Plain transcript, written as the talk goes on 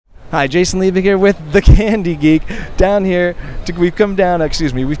Hi, Jason Liebig here with The Candy Geek. Down here, we've come down to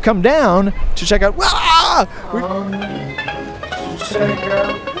check out.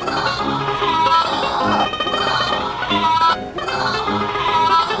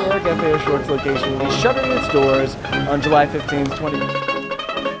 Historic FAO Schwarz location will be shuttering its doors on July 15th, 20.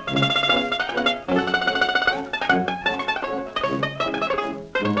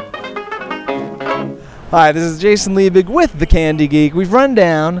 Hi, this is Jason Liebig with The Candy Geek. We've run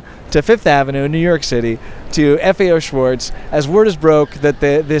down to 5th Avenue in New York City to FAO Schwarz as word is broke that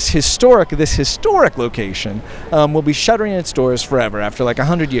this historic location will be shuttering its doors forever after like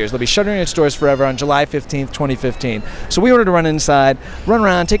 100 years. They'll be shuttering its doors forever on July 15th, 2015. So we wanted to run inside, run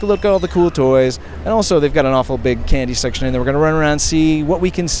around, take a look at all the cool toys, and also they've got an awful big candy section in there. We're going to run around, see what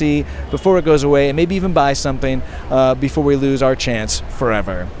we can see before it goes away, and maybe even buy something before we lose our chance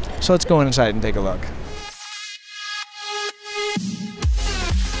forever. So let's go inside and take a look.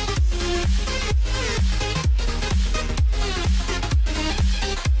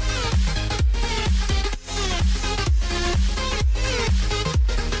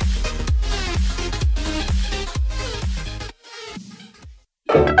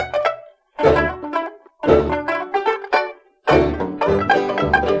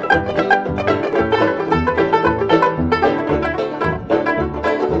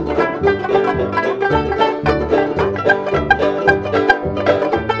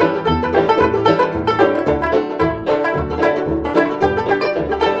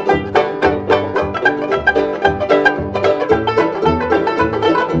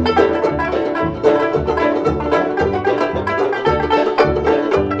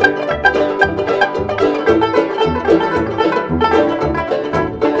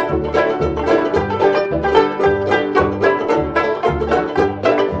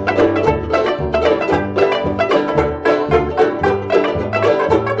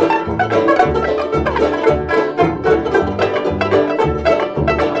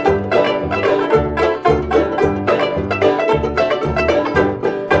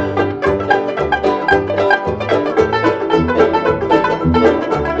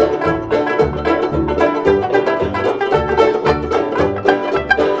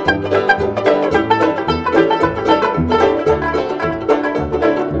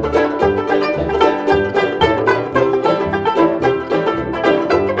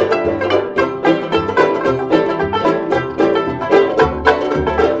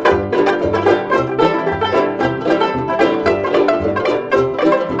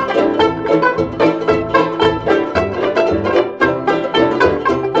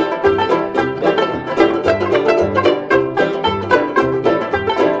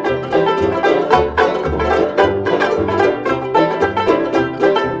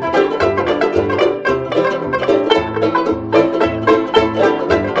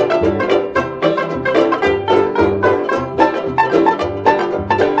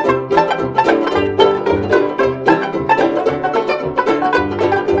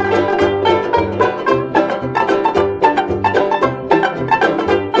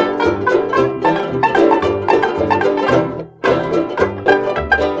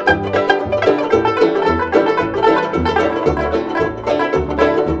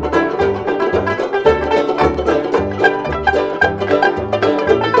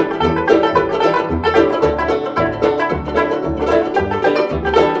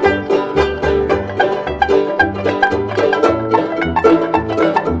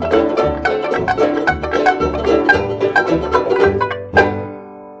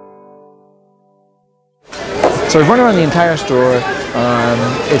 So we've run around the entire store.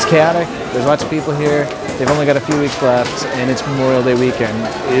 It's chaotic. There's lots of people here. They've only got a few weeks left, and it's Memorial Day weekend.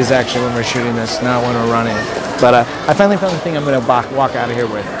 It is actually when we're shooting this, not when we're running. But I finally found the thing I'm going to walk out of here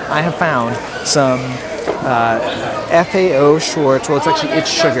with. I have found some FAO Schwarz. Well, it's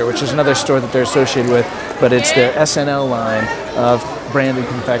Sugar, which is another store that they're associated with, but it's their SNL line of branded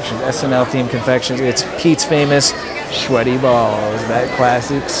confections, SNL themed confections. It's Pete's famous Sweaty Balls, that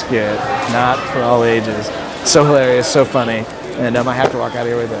classic skit, not for all ages. So hilarious, so funny, and I have to walk out of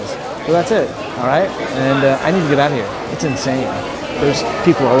here with this. So that's it, all right? And I need to get out of here. It's insane. There's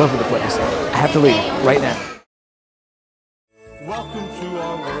people all over the place. I have to leave right now. Welcome to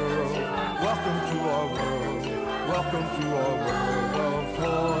our world. Welcome to our world. Welcome to our world of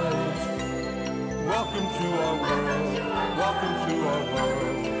toys. Welcome to our world. Welcome to our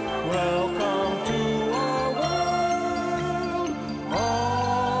world. Welcome to our world of toys.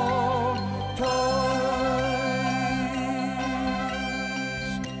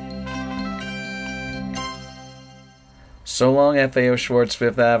 So long, FAO Schwarz,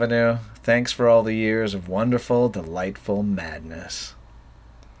 5th Avenue. Thanks for all the years of wonderful, delightful madness.